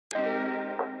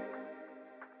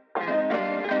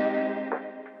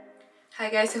Hi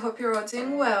guys, I hope you're all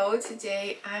doing well.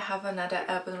 Today I have another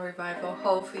Urban Revival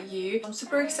haul for you. I'm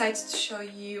super excited to show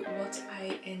you what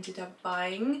I ended up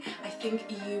buying. I think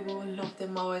you will love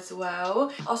them all as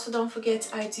well. Also, don't forget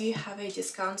I do have a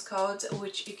discount code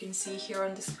which you can see here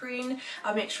on the screen.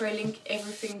 I'll make sure I link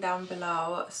everything down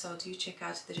below, so do check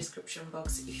out the description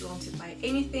box. If you want to buy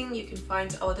anything, you can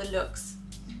find all the looks,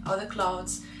 all the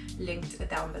clothes linked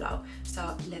down below.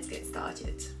 So let's get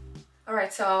started.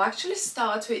 Alright, so I'll actually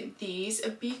start with these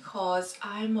because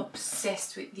I'm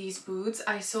obsessed with these boots.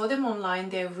 I saw them online,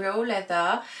 they're real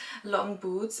leather, long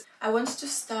boots. I wanted to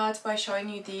start by showing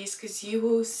you these because you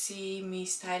will see me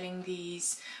styling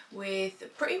these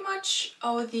with pretty much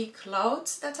all the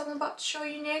clothes that I'm about to show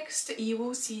you next. You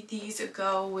will see these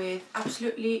go with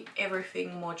absolutely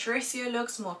everything, more dressier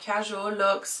looks, more casual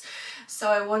looks. So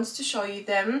I wanted to show you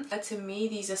them. To me,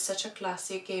 these are such a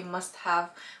classic, a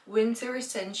must-have winter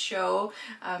essential.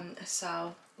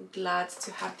 So glad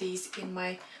to have these in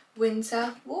my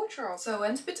winter wardrobe. So I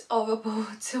went a bit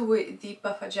overboard with the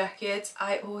puffer jackets.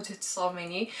 I ordered so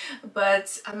many,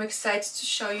 but I'm excited to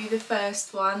show you the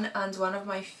first one and one of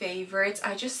my favorites.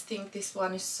 I just think this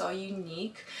one is so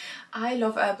unique. I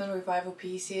love Urban Revival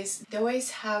pieces. They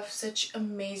always have such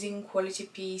amazing quality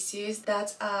pieces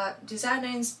that are designer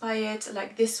inspired.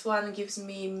 Like this one gives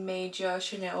me major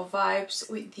Chanel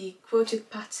vibes with the quilted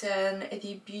pattern,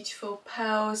 the beautiful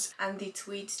pearls and the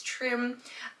tweed trim.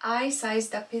 I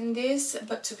sized up in this,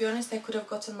 but to be honest I could have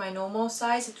gotten my normal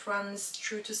size. It runs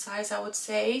true to size, I would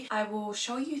say. I will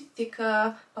show you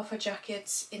thicker puffer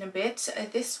jackets in a bit.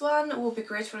 This one will be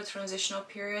great for the transitional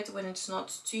period when it's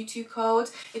not too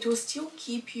cold. It will still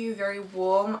keep you very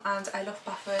warm, and I love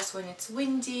puffers when it's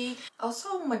windy.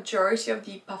 Also, majority of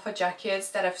the puffer jackets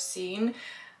that I've seen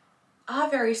are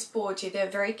very sporty, they're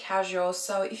very casual,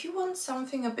 so if you want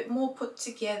something a bit more put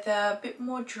together, a bit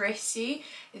more dressy,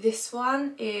 this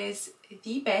one is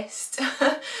the best.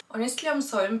 Honestly, I'm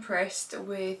so impressed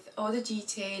with all the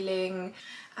detailing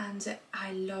and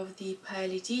I love the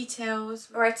pearly details.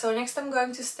 Alright, so next I'm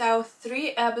going to style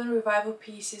 3 Urban Revival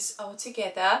pieces all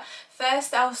together.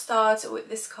 First, I'll start with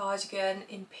this cardigan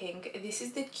in pink. This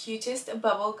is the cutest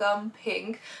bubblegum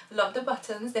pink. Love the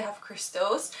buttons, they have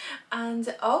crystals.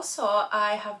 And also,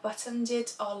 I have buttoned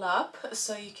it all up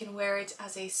so you can wear it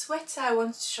as a sweater. I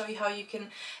want to show you how you can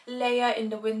layer in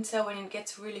the winter when it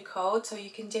gets really cold. So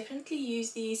you can definitely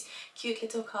use these cute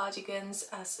little cardigans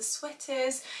as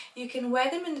sweaters. You can wear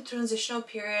them in the transitional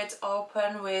period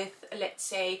open with, let's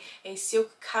say, a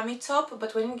silk cami top,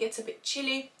 but when it gets a bit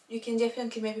chilly, you can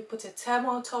definitely maybe put a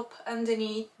thermal top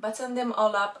underneath, button them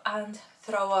all up and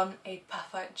throw on a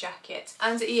puffer jacket.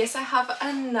 And yes, I have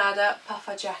another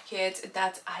puffer jacket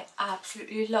that I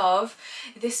absolutely love.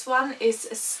 This one is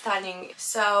stunning.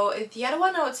 So the other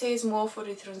one I would say is more for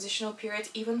the transitional period,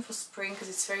 even for spring, because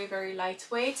it's very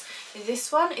lightweight.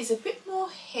 This one is a bit more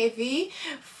heavy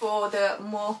for the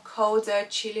more colder,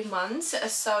 chilly months,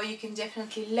 so you can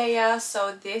definitely layer.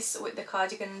 So this with the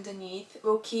cardigan underneath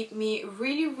will keep me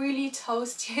really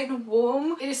toasty and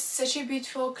warm. It is such a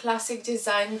beautiful classic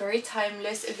design, very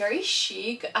timeless, very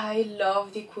chic. I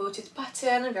love the quilted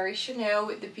pattern, very Chanel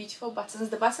with the beautiful buttons.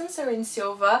 The buttons are in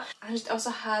silver and it also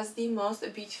has the most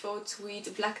beautiful tweed,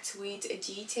 black tweed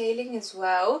detailing as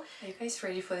well. Are you guys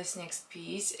ready for this next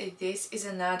piece? This is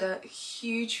another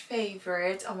huge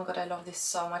favorite. Oh my god, I love this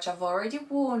so much. I've already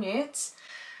worn it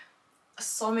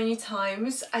so many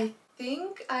times. I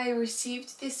think I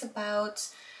received this about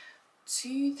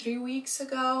 2-3 weeks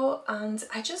ago, and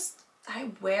I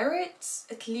wear it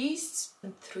at least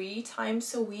 3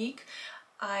 times a week.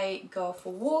 I go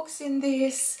for walks in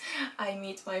this, I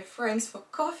meet my friends for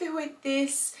coffee with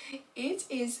this. It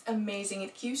is amazing,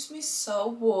 it keeps me so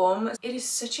warm. It is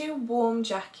such a warm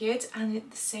jacket and at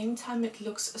the same time it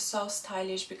looks so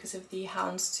stylish because of the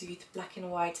houndstooth black and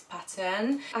white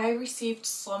pattern. I received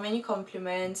so many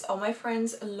compliments, all my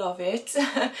friends love it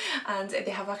and they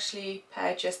have actually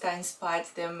purchased. I inspired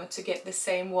them to get the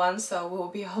same one, so we'll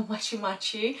be all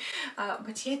matchy.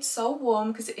 But yeah, it's so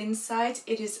warm because inside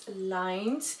it is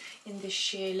lined in the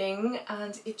shearling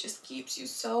and it just keeps you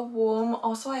so warm.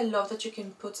 Also, I love that you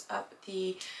can put up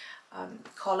the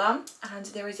collar and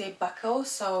there is a buckle,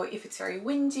 so if it's very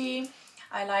windy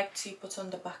I like to put on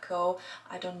the buckle.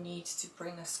 I don't need to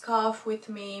bring a scarf with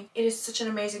me. It is such an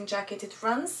amazing jacket. It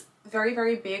runs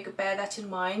very big, bear that in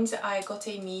mind. I got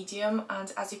a medium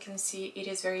and as you can see it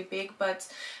is very big, but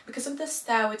because of the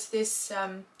style, it's this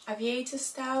aviator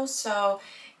style, so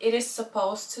it is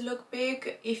supposed to look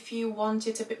big. If you want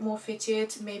it a bit more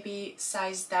fitted, maybe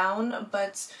size down,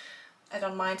 but I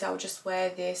don't mind. I'll just wear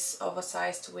this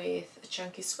oversized with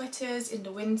chunky sweaters in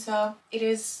the winter. It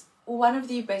is one of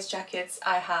the best jackets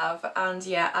I have, and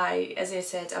yeah, as I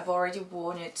said, I've already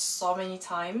worn it so many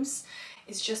times.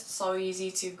 It's just so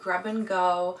easy to grab and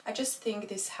go. I just think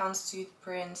this houndstooth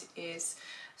print is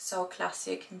so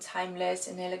classic and timeless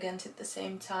and elegant at the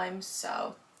same time,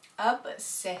 so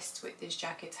obsessed with this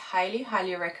jacket.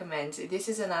 Highly recommend. This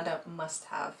is another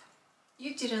must-have.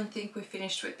 You didn't think we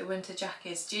finished with the winter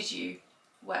jackets, did you?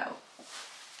 Well,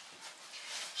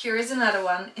 here is another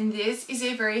one, and this is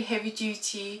a very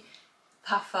heavy-duty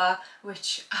puffer,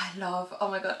 which I love. Oh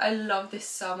my god, I love this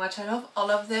so much. I love all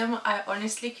of them. I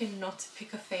honestly cannot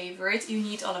pick a favorite. You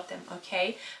need all of them,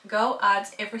 okay? Go add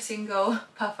every single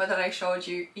puffer that I showed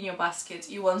you in your basket.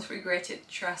 You won't regret it,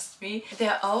 trust me.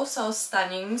 They're all so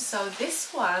stunning. So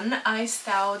this one I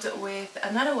styled with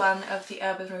another one of the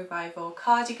Urban Revival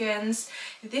cardigans.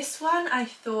 This one I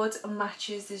thought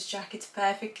matches this jacket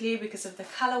perfectly because of the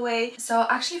colorway. So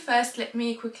actually first let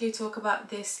me quickly talk about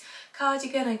this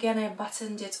cardigan. Again, I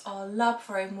buttoned it all up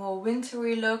for a more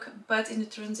wintry look, but in the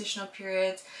transitional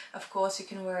period, of course, you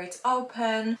can wear it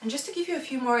open. And just to give you a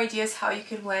few more ideas how you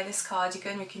can wear this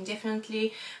cardigan, you can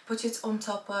definitely put it on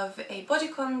top of a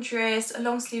bodycon dress, a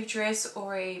long sleeve dress,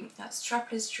 or a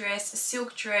strapless dress, a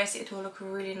silk dress. It will look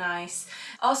really nice.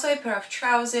 Also a pair of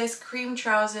trousers, cream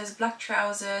trousers, black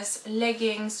trousers,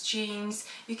 leggings, jeans.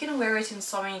 You can wear it in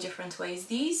so many different ways.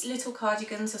 These little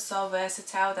cardigans are so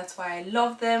versatile, that's why I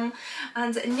love them.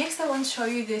 And next I want to show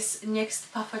you this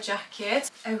next puffer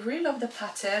jacket. I really love the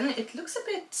pattern. It looks a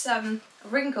bit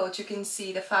wrinkled, you can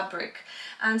see the fabric,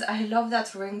 and I love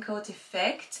that wrinkled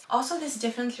effect. Also, this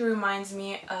definitely reminds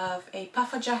me of a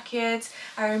puffer jacket.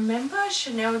 I remember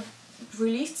Chanel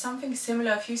released something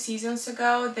similar a few seasons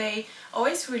ago. They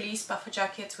always release puffer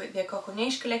jackets with their Coco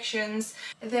Neige collections.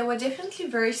 They were definitely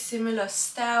very similar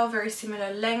style, very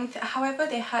similar length. However,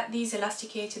 they had these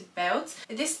elasticated belts.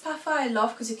 This puffer I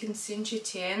love because you can cinch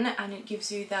it in and it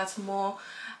gives you that more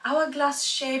hourglass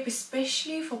shape,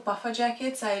 especially for puffer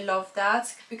jackets. I love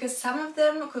that because some of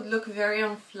them could look very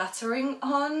unflattering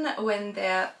on when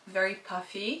they're very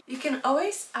puffy. You can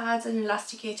always add an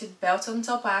elasticated belt on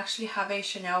top. I actually have a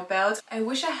Chanel belt. I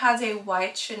wish I had a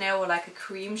white Chanel or like a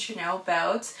cream Chanel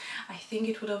belt. I think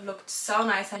it would have looked so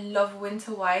nice. I love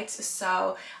winter white,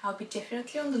 so I'll be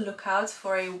definitely on the lookout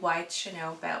for a white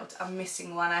Chanel belt. I'm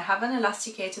missing one. I have an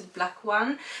elasticated black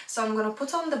one, so I'm gonna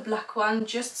put on the black one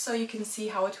just so you can see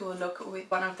how it will look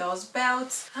with one of those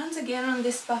belts. And again, on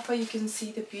this puffer you can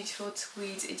see the beautiful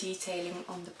tweed detailing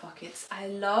on the pockets. I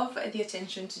love the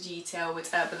attention to detail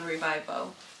with Urban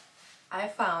Revival. I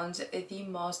found the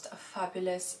most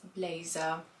fabulous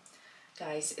blazer.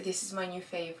 Guys, this is my new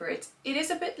favorite. It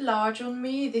is a bit large on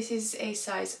me. This is a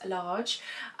size large.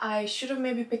 I should have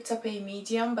maybe picked up a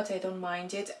medium, but I don't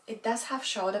mind it. It does have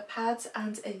shoulder pads,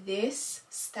 and this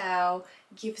style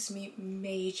gives me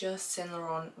major Saint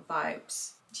Laurent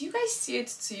vibes. Do you guys see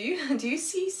it too? Do you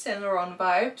see Saint Laurent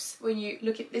vibes when you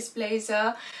look at this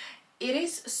blazer? It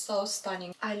is so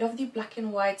stunning. I love the black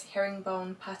and white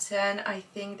herringbone pattern. I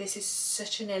think this is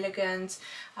such an elegant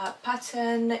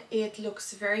pattern. It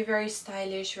looks very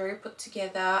stylish, very put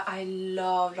together. I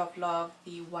love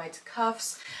the white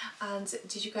cuffs. And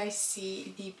did you guys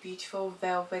see the beautiful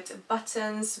velvet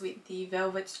buttons with the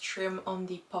velvet trim on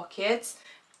the pockets?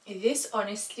 This,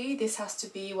 honestly, this has to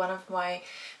be one of my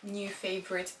new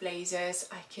favorite blazers.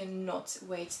 I cannot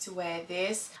wait to wear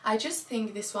this. I just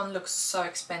think this one looks so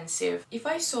expensive. If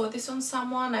I saw this on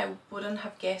someone, I wouldn't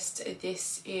have guessed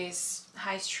this is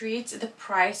high street. The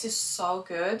price is so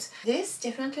good. This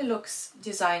definitely looks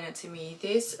designer to me.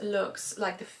 This looks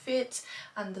like the fit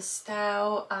and the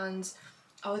style and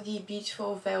all the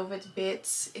beautiful velvet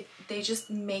bits. They just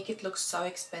make it look so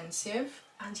expensive.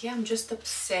 And yeah, I'm just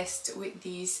obsessed with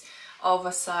these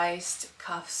oversized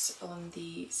cuffs on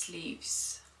the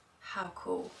sleeves. How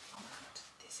cool. Oh my god,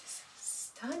 this is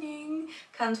stunning.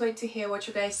 Can't wait to hear what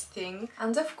you guys think.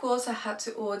 And of course I had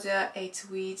to order a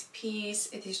tweed piece.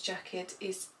 This jacket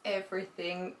is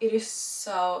everything. It is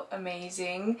so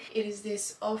amazing. It is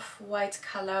this off-white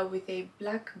color with a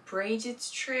black braided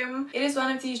trim. It is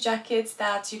one of these jackets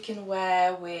that you can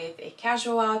wear with a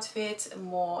casual outfit,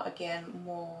 more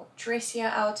dressier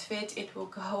outfit. It will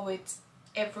go with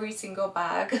every single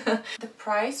bag. The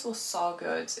price was so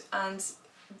good, and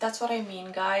that's what I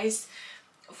mean, guys.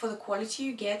 For the quality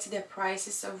you get, their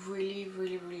prices are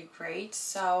really great,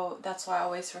 so that's why I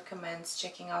always recommend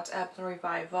checking out Urban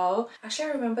Revival.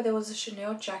 Actually, I remember there was a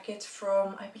Chanel jacket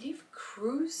from, I believe,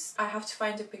 Cruise. I have to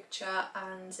find a picture,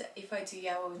 and if I do,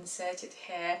 I will insert it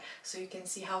here so you can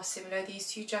see how similar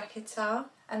these two jackets are.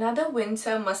 Another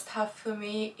winter must-have for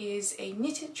me is a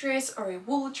knitted dress or a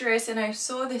wool dress, and I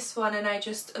saw this one and I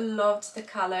just loved the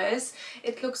colors.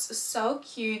 It looks so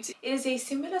cute. It is a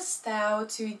similar style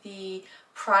to the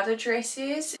Prada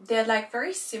dresses. They're like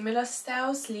very similar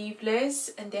style,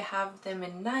 sleeveless, and they have them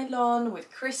in nylon with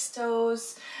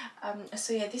crystals.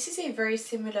 So yeah, this is a very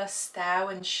similar style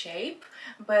and shape,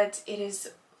 but it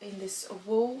is in this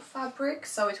wool fabric,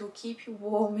 so it will keep you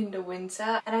warm in the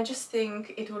winter, and I just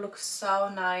think it will look so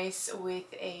nice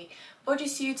with a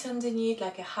bodysuit underneath,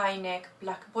 like a high neck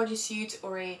black bodysuit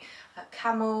or a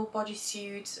camel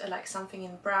bodysuit, like something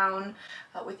in brown,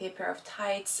 with a pair of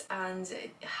tights and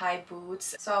high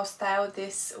boots. So I'll style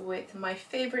this with my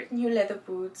favorite new leather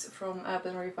boots from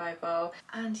Urban Revivo.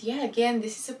 And yeah, again,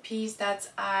 this is a piece that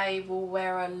I will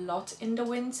wear a lot in the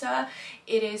winter.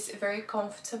 It is very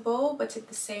comfortable, but at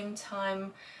the same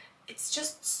time it's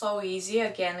just so easy.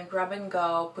 Again, grab and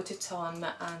go, put it on,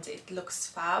 and it looks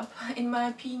fab in my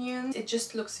opinion. It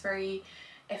just looks very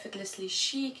effortlessly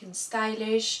chic and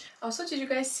stylish. Also, did you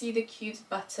guys see the cute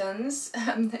buttons?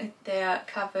 They are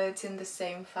covered in the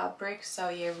same fabric, so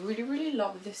yeah, really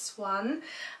love this one.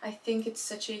 I think it's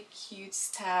such a cute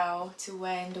style to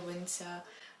wear in the winter.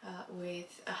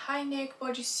 With a high neck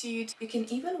bodysuit. You can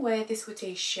even wear this with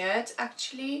a shirt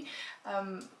actually,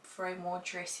 for a more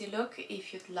dressy look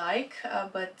if you'd like,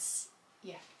 but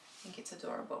yeah, I think it's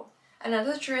adorable.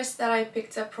 Another dress that I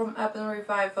picked up from Urban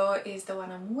Revivo is the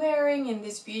one I'm wearing in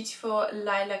this beautiful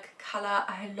lilac color.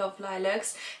 I love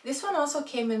lilacs. This one also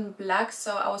came in black,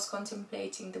 so I was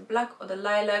contemplating the black or the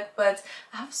lilac, but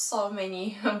I have so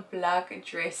many black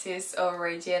dresses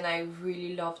already and I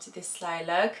really loved this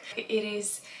lilac. It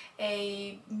is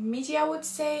a midi, I would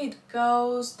say. It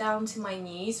goes down to my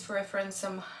knees. For reference,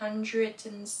 I'm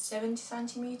 170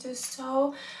 centimeters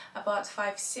tall, about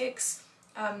 5'6".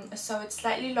 So it's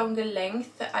slightly longer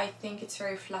length. I think it's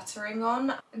very flattering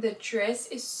on. The dress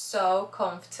is so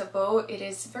comfortable. It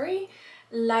is very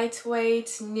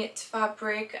lightweight knit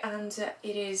fabric, and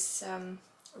it is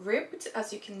ribbed,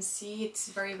 as you can see. It's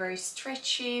very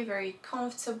stretchy, very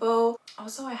comfortable.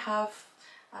 Also, I have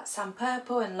some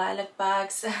purple and lilac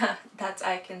bags that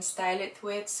I can style it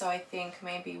with, so I think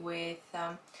maybe with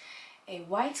a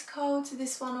white coat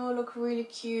this one will look really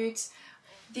cute.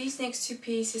 These next two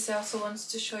pieces I also wanted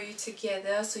to show you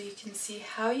together so you can see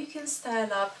how you can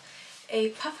style up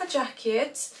a puffer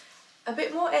jacket, a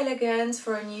bit more elegant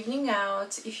for an evening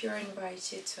out if you're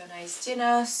invited to a nice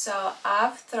dinner. So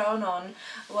I've thrown on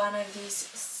one of these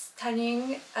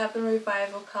stunning Urban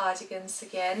Revival cardigans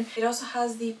again. It also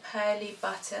has the pearly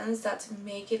buttons that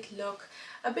make it look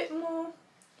a bit more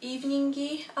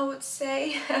eveningy, I would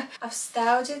say. I've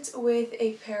styled it with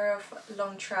a pair of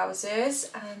long trousers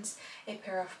and a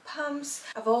pair of pumps.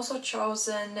 I've also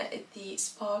chosen the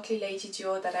sparkly Lady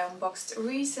Dior that I unboxed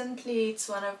recently. It's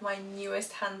one of my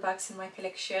newest handbags in my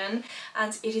collection,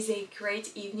 and it is a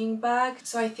great evening bag.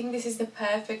 So I think this is the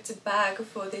perfect bag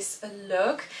for this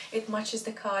look. It matches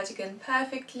the cardigan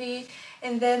perfectly.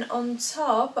 And then on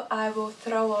top I will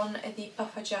throw on the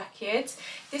puffer jacket.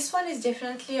 This one is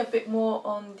definitely a bit more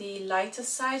on the lighter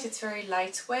side. It's very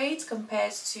lightweight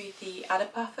compared to the other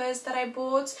puffers that I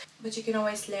bought, but you can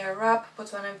always layer up,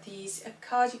 put one of these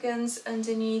cardigans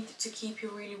underneath to keep you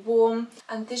really warm.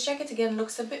 And this jacket again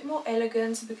looks a bit more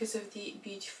elegant because of the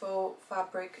beautiful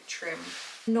fabric trim.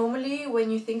 Normally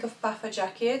when you think of puffer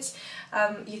jackets,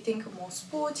 you think of more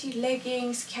sporty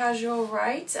leggings, casual,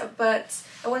 right? But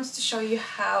I wanted to show you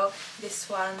how this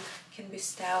one can be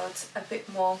styled a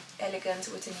bit more elegant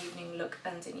with an evening look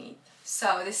underneath.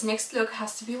 So this next look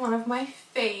has to be one of my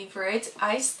favorite.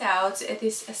 I styled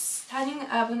this stunning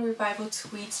Urban Revival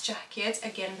tweed jacket,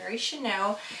 again very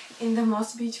Chanel, in the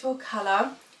most beautiful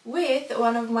color, with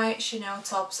one of my Chanel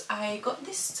tops. I got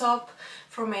this top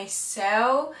from a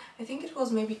sale, I think it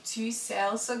was maybe 2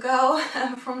 sales ago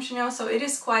from Chanel, so it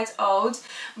is quite old,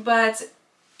 but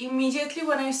immediately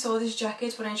when I saw this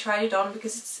jacket, when I tried it on,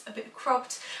 because it's a bit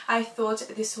cropped, I thought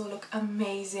this will look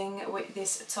amazing with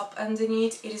this top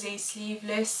underneath. It is a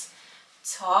sleeveless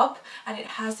top and it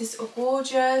has this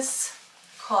gorgeous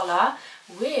collar,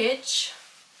 which,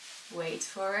 wait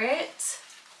for it,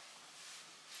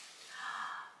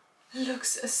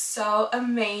 looks so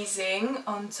amazing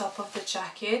on top of the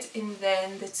jacket, and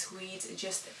then the tweed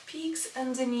just peeks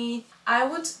underneath. I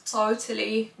would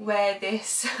totally wear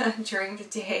this during the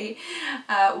day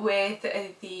with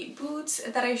the boots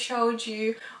that I showed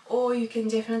you, or you can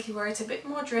definitely wear it a bit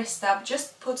more dressed up.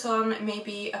 Just put on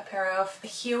maybe a pair of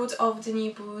heeled off the knee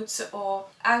boots or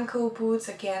ankle boots,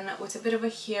 again with a bit of a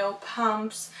heel,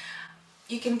 pumps.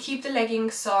 You can keep the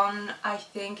leggings on. I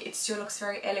think it still looks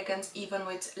very elegant even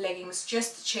with leggings.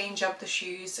 Just change up the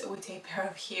shoes with a pair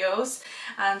of heels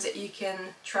and you can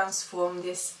transform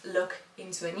this look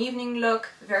into an evening look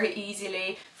very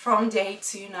easily from day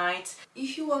to night.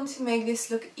 If you want to make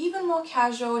this look even more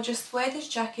casual, just wear this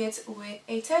jacket with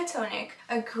a turtleneck.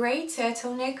 A grey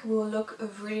turtleneck will look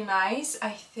really nice.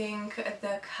 I think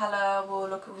the colour will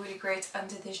look really great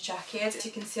under this jacket. You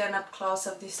can see an up close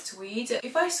of this tweed.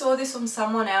 If I saw this on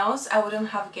someone else, I wouldn't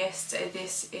have guessed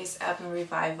this is Urban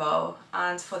Revivo.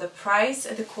 And for the price,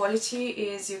 the quality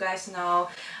is, you guys know,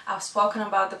 I've spoken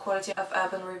about the quality of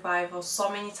Urban Revivo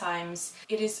so many times.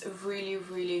 It is really,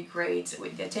 really great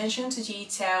with the attention to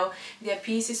detail. Their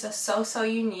pieces are so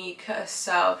unique,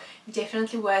 so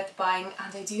definitely worth buying.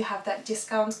 And I do have that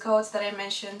discount code that I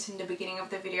mentioned in the beginning of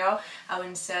the video. I'll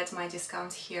insert my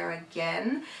discount here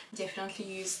again. Definitely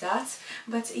use that.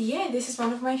 But yeah, this is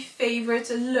one of my favorite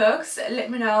looks.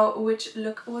 Let me know which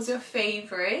look was your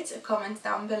favorite. Comment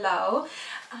down below.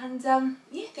 And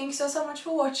yeah, thanks so much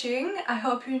for watching. I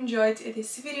hope you enjoyed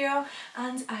this video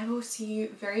and I will see you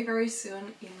very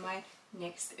soon in my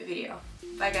next video.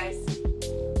 Bye guys.